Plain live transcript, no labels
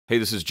Hey,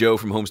 this is Joe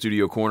from Home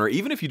Studio Corner.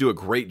 Even if you do a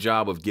great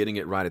job of getting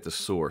it right at the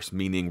source,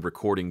 meaning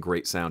recording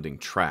great sounding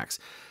tracks,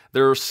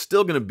 there are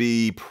still going to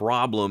be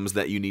problems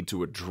that you need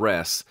to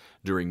address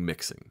during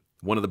mixing.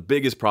 One of the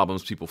biggest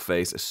problems people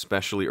face,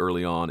 especially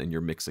early on in your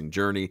mixing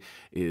journey,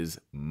 is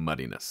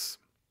muddiness.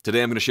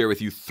 Today I'm going to share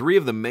with you 3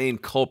 of the main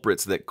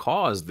culprits that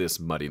cause this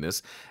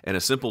muddiness and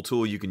a simple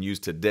tool you can use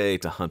today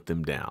to hunt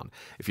them down.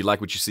 If you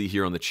like what you see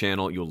here on the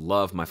channel, you'll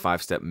love my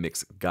 5-step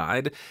mix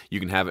guide.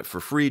 You can have it for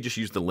free, just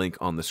use the link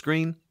on the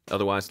screen.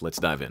 Otherwise, let's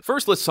dive in.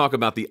 First, let's talk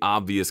about the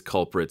obvious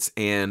culprits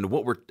and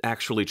what we're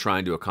actually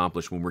trying to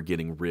accomplish when we're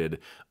getting rid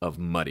of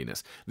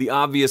muddiness. The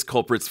obvious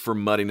culprits for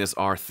muddiness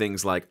are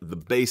things like the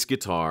bass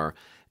guitar,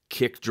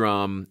 kick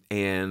drum,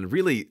 and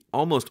really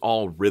almost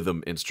all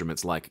rhythm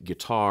instruments like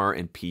guitar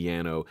and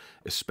piano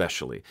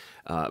especially.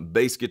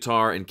 Bass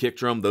guitar and kick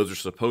drum, those are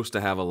supposed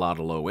to have a lot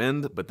of low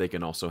end, but they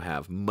can also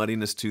have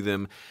muddiness to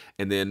them.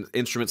 And then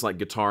instruments like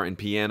guitar and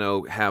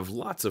piano have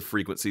lots of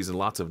frequencies and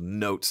lots of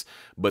notes,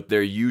 but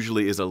there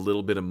usually is a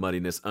little bit of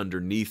muddiness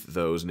underneath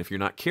those. And if you're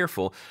not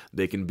careful,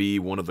 they can be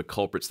one of the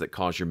culprits that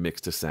cause your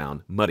mix to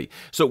sound muddy.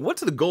 So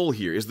what's the goal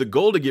here? Is the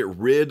goal to get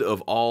rid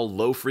of all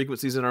low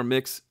frequencies in our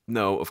mix?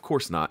 No, of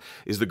course not.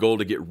 Is the goal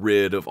to get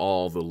rid of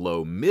all the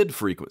low mid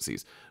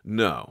frequencies?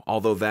 No,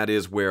 although that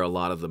is where a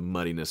lot of the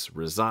muddiness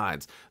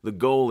resides. The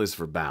goal is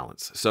for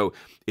balance. So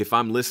if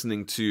I'm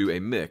listening to a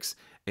mix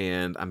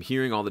and I'm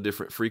hearing all the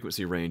different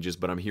frequency ranges,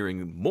 but I'm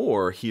hearing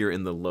more here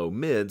in the low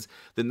mids,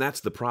 then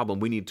that's the problem.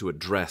 We need to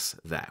address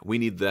that. We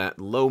need that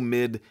low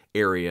mid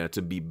area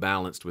to be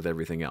balanced with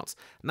everything else.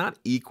 Not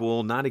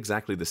equal, not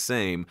exactly the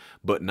same,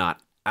 but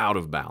not out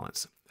of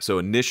balance. So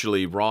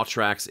initially, raw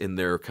tracks in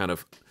their kind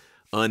of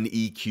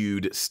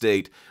un-EQ'd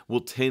state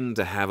will tend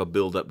to have a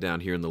buildup down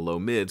here in the low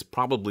mids,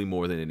 probably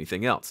more than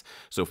anything else.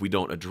 So if we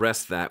don't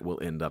address that, we'll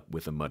end up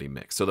with a muddy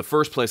mix. So the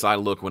first place I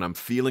look when I'm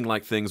feeling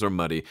like things are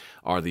muddy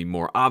are the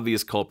more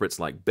obvious culprits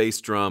like bass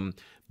drum,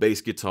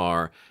 bass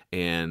guitar,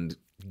 and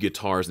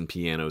guitars and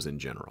pianos in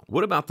general.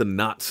 What about the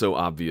not so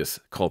obvious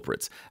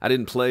culprits? I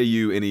didn't play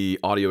you any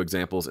audio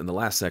examples in the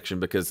last section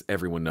because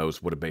everyone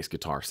knows what a bass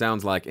guitar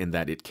sounds like and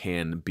that it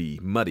can be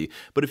muddy.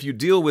 But if you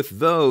deal with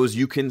those,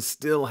 you can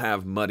still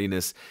have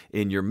muddiness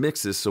in your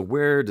mixes. So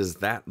where does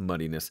that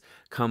muddiness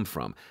come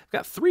from? I've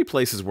got 3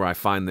 places where I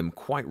find them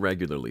quite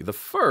regularly. The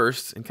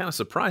first and kind of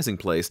surprising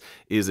place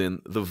is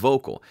in the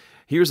vocal.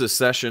 Here's a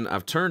session.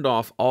 I've turned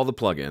off all the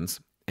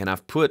plugins, and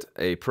I've put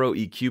a Pro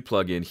EQ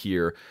plugin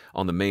here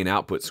on the main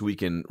output so we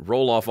can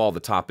roll off all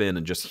the top end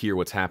and just hear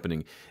what's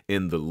happening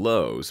in the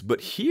lows. But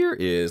here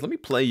is, let me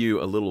play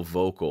you a little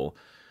vocal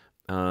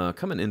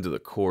coming into the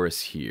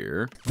chorus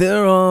here.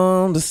 They're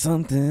on to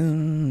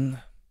something.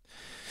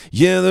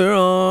 Yeah, they're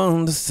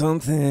on to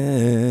something.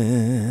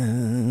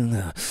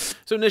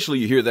 So initially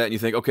you hear that and you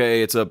think,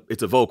 okay, it's a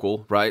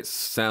vocal, right?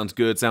 Sounds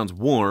good, sounds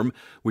warm,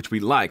 which we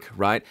like,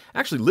 right?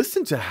 Actually,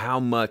 listen to how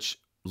much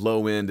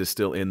low end is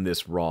still in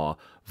this raw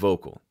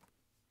vocal.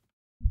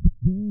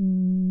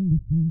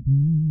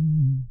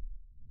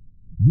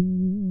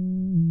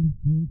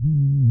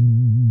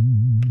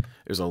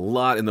 There's a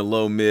lot in the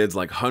low mids,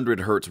 like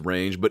 100 hertz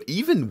range, but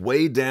even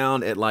way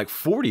down at like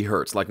 40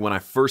 hertz, like when I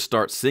first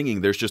start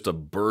singing, there's just a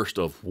burst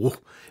of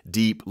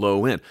deep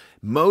low end.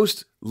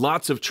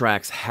 Lots of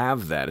tracks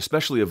have that,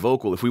 especially a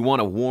vocal. If we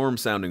want a warm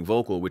sounding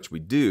vocal, which we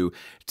do,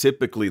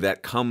 typically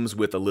that comes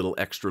with a little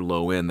extra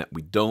low end that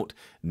we don't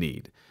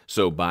need.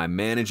 So by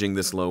managing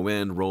this low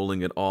end,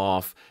 rolling it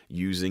off,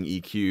 using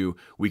EQ,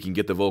 we can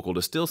get the vocal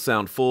to still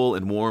sound full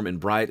and warm and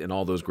bright and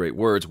all those great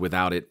words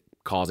without it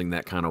causing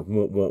that kind of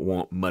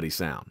muddy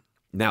sound.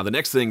 Now, the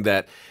next thing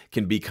that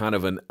can be kind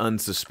of an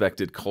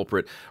unsuspected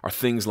culprit are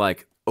things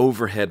like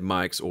overhead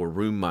mics or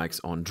room mics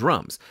on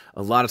drums.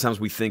 A lot of times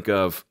we think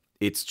of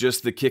it's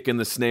just the kick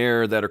and the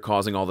snare that are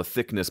causing all the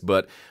thickness,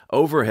 but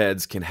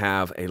overheads can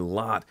have a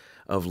lot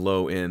of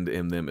low end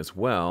in them as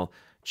well.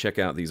 Check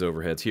out these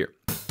overheads here.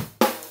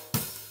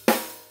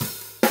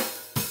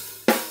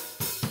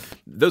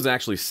 Those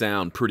actually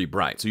sound pretty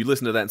bright. So you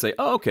listen to that and say,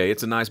 oh, okay,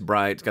 it's a nice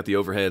bright, it's got the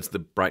overheads, the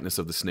brightness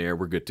of the snare,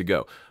 we're good to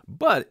go.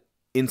 But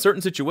in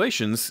certain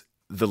situations,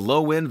 the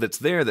low end that's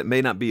there that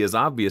may not be as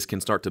obvious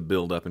can start to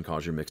build up and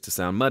cause your mix to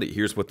sound muddy.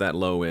 Here's what that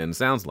low end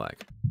sounds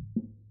like.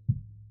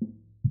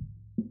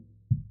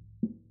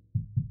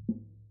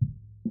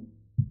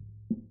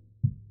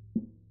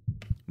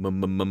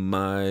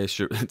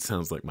 It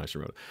sounds like my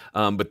Shimoda.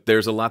 But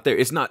there's a lot there.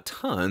 It's not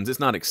tons. It's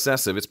not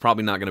excessive. It's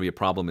probably not going to be a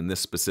problem in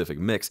this specific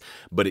mix,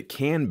 but it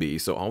can be.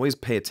 So always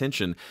pay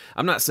attention.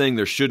 I'm not saying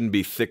there shouldn't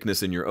be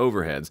thickness in your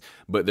overheads,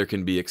 but there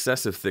can be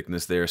excessive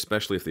thickness there,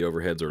 especially if the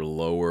overheads are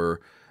lower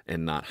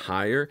and not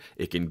higher.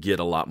 It can get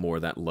a lot more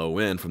of that low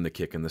end from the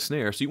kick and the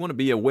snare. So you want to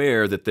be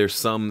aware that there's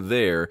some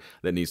there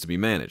that needs to be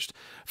managed.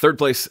 Third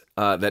place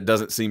that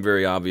doesn't seem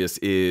very obvious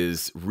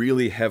is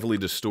really heavily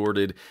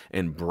distorted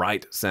and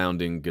bright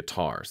sounding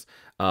guitars.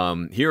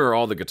 Here are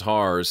all the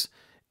guitars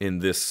in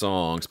this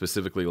song,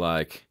 specifically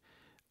like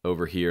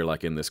over here,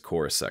 like in this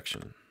chorus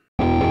section.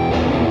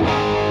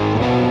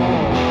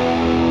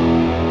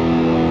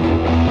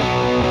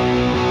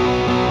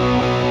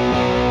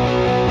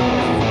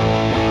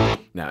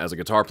 As a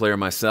guitar player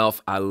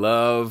myself, I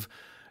love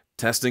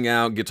testing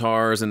out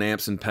guitars and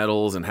amps and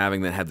pedals and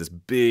having that have this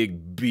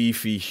big,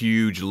 beefy,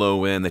 huge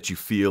low end that you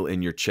feel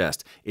in your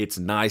chest. It's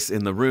nice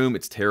in the room,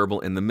 it's terrible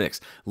in the mix.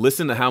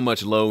 Listen to how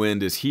much low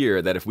end is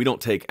here that if we don't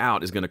take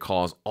out is going to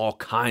cause all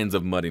kinds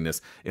of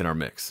muddiness in our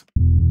mix.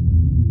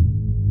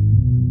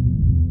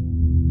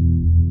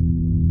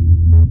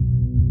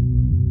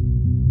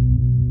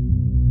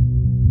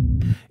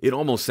 It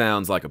almost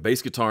sounds like a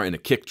bass guitar and a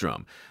kick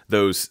drum.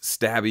 Those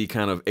stabby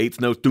kind of eighth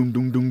notes, doom,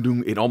 doom, doom,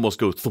 doom. It almost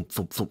goes thump,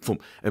 thump, thump,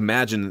 thump.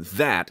 Imagine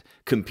that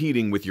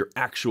competing with your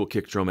actual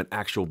kick drum and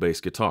actual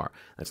bass guitar.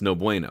 That's no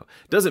bueno.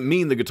 Doesn't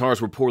mean the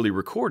guitars were poorly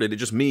recorded. It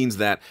just means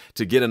that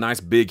to get a nice,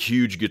 big,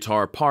 huge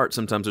guitar part,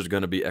 sometimes there's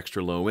going to be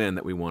extra low end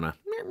that we want to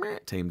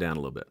tame down a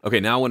little bit. Okay,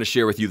 now I want to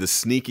share with you the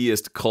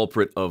sneakiest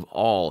culprit of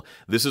all.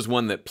 This is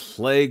one that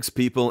plagues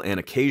people and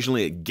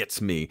occasionally it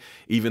gets me,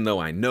 even though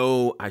I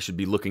know I should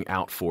be looking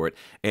out for it.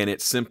 And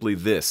it's simply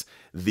this: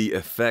 the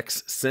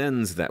effects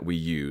sends that we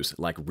use,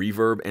 like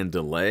reverb and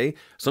delay,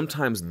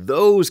 sometimes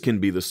those can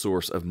be the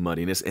source of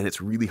muddiness and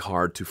it's really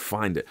hard to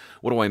find it.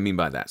 What do I mean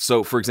by that?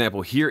 So for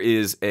example, here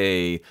is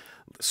a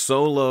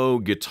solo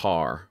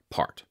guitar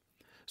part.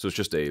 So it's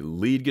just a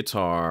lead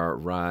guitar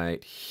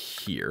right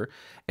here,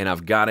 and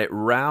I've got it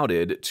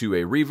routed to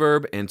a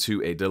reverb and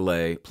to a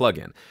delay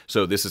plugin.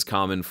 So this is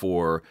common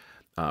for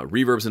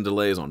reverbs and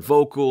delays on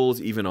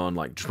vocals, even on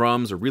like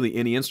drums or really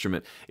any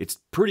instrument. It's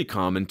pretty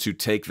common to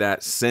take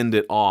that, send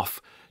it off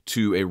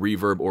to a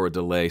reverb or a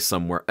delay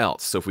somewhere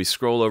else. So if we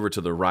scroll over to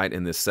the right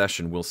in this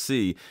session, we'll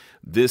see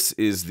this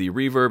is the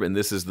reverb and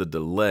this is the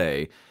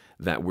delay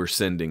that we're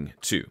sending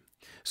to.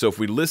 So if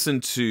we listen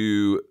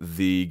to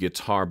the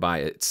guitar by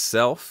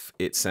itself,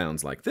 it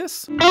sounds like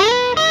this.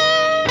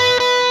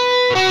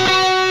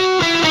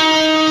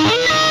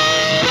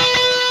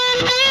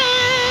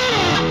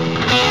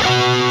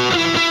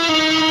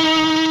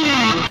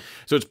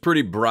 So it's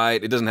pretty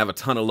bright. It doesn't have a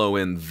ton of low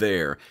end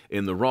there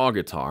in the raw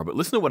guitar. But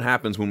listen to what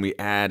happens when we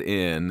add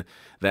in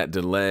that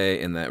delay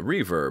and that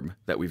reverb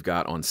that we've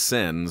got on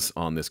sends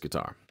on this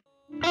guitar.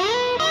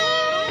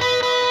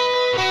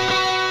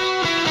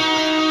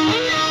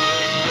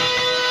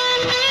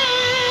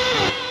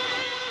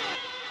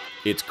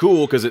 It's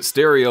cool because it's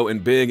stereo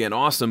and big and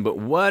awesome, but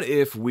what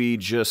if we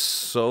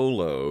just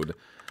soloed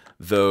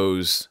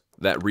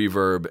that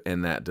reverb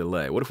and that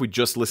delay? What if we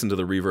just listened to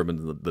the reverb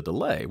and the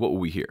delay? What will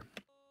we hear?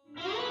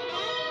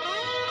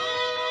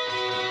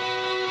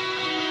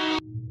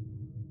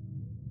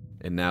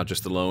 And now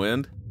just the low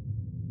end.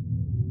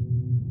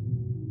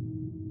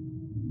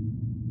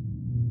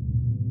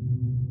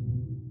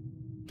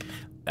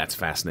 That's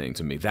fascinating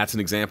to me. That's an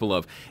example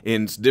of,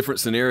 in different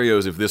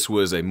scenarios, if this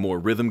was a more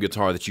rhythm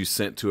guitar that you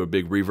sent to a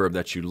big reverb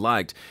that you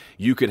liked,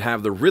 you could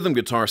have the rhythm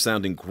guitar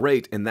sounding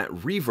great, and that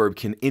reverb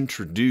can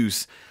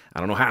introduce, I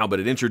don't know how, but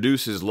it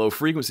introduces low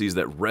frequencies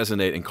that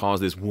resonate and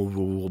cause this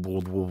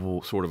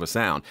sort of a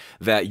sound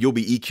that you'll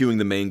be EQing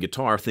the main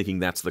guitar thinking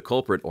that's the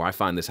culprit, or I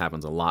find this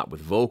happens a lot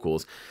with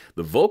vocals.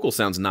 The vocal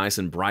sounds nice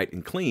and bright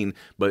and clean,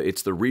 but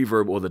it's the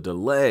reverb or the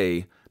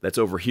delay that's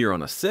over here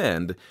on a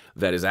send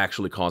that is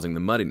actually causing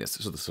the muddiness.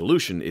 So the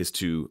solution is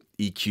to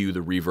EQ the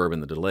reverb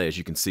and the delay. As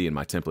you can see in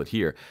my template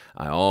here,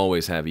 I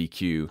always have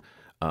EQ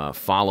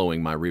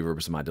following my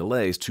reverbs and my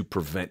delays to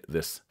prevent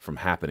this from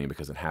happening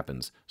because it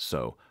happens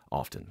so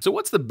often. So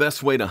what's the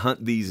best way to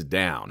hunt these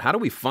down? How do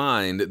we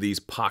find these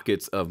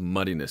pockets of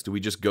muddiness? Do we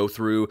just go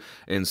through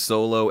and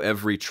solo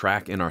every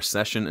track in our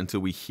session until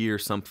we hear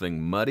something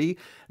muddy?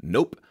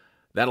 Nope.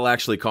 That'll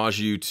actually cause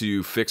you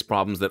to fix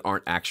problems that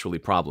aren't actually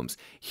problems.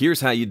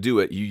 Here's how you do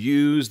it. You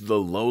use the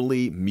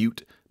lowly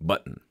mute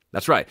button.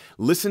 That's right.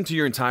 Listen to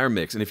your entire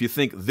mix, and if you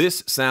think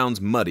this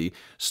sounds muddy,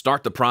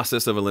 start the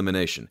process of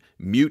elimination.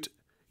 Mute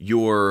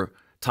your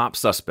top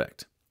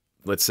suspect.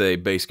 Let's say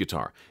bass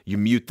guitar. You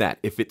mute that.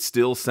 If it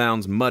still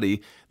sounds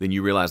muddy, then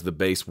you realize the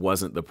bass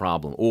wasn't the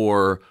problem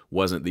or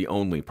wasn't the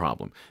only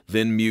problem.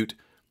 Then mute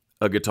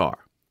a guitar,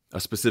 a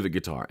specific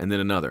guitar, and then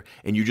another.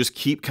 And you just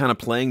keep kind of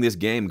playing this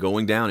game,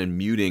 going down and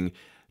muting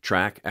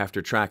track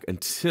after track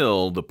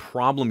until the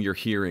problem you're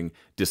hearing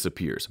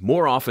disappears.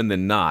 More often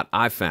than not,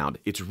 I've found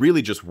it's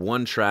really just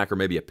one track or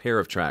maybe a pair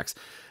of tracks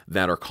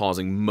that are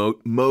causing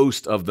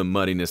most of the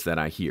muddiness that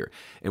I hear.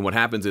 And what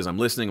happens is I'm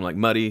listening, I'm like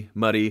muddy,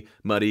 muddy,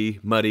 muddy,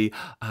 muddy.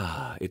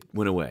 It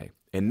went away.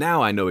 And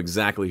now I know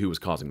exactly who was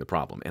causing the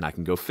problem, and I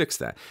can go fix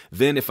that.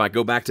 Then if I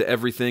go back to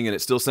everything and it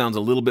still sounds a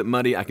little bit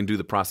muddy, I can do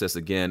the process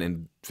again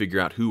and figure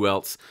out who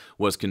else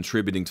was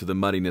contributing to the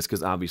muddiness,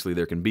 because obviously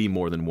there can be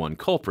more than one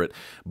culprit.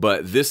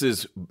 But this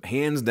is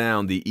hands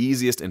down the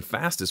easiest and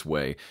fastest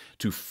way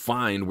to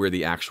find where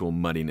the actual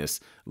muddiness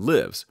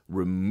lives.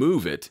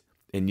 Remove it,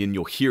 and then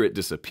you'll hear it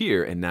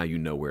disappear, and now you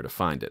know where to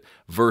find it,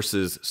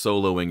 versus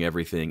soloing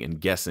everything and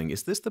guessing,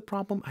 is this the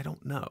problem? I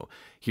don't know.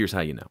 Here's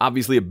how you know.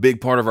 Obviously, a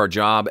big part of our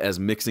job as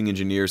mixing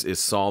engineers is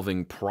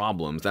solving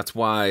problems. That's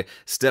why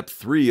step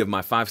 3 of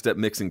my 5-step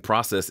mixing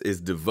process is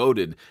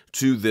devoted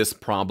to this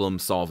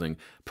problem-solving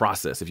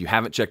process. If you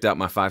haven't checked out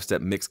my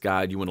 5-step mix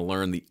guide, you want to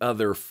learn the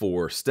other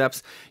 4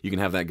 steps, you can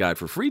have that guide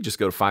for free. Just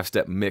go to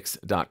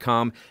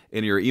 5stepmix.com,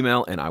 enter your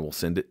email, and I will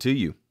send it to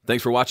you.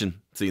 Thanks for watching.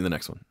 See you in the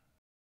next one.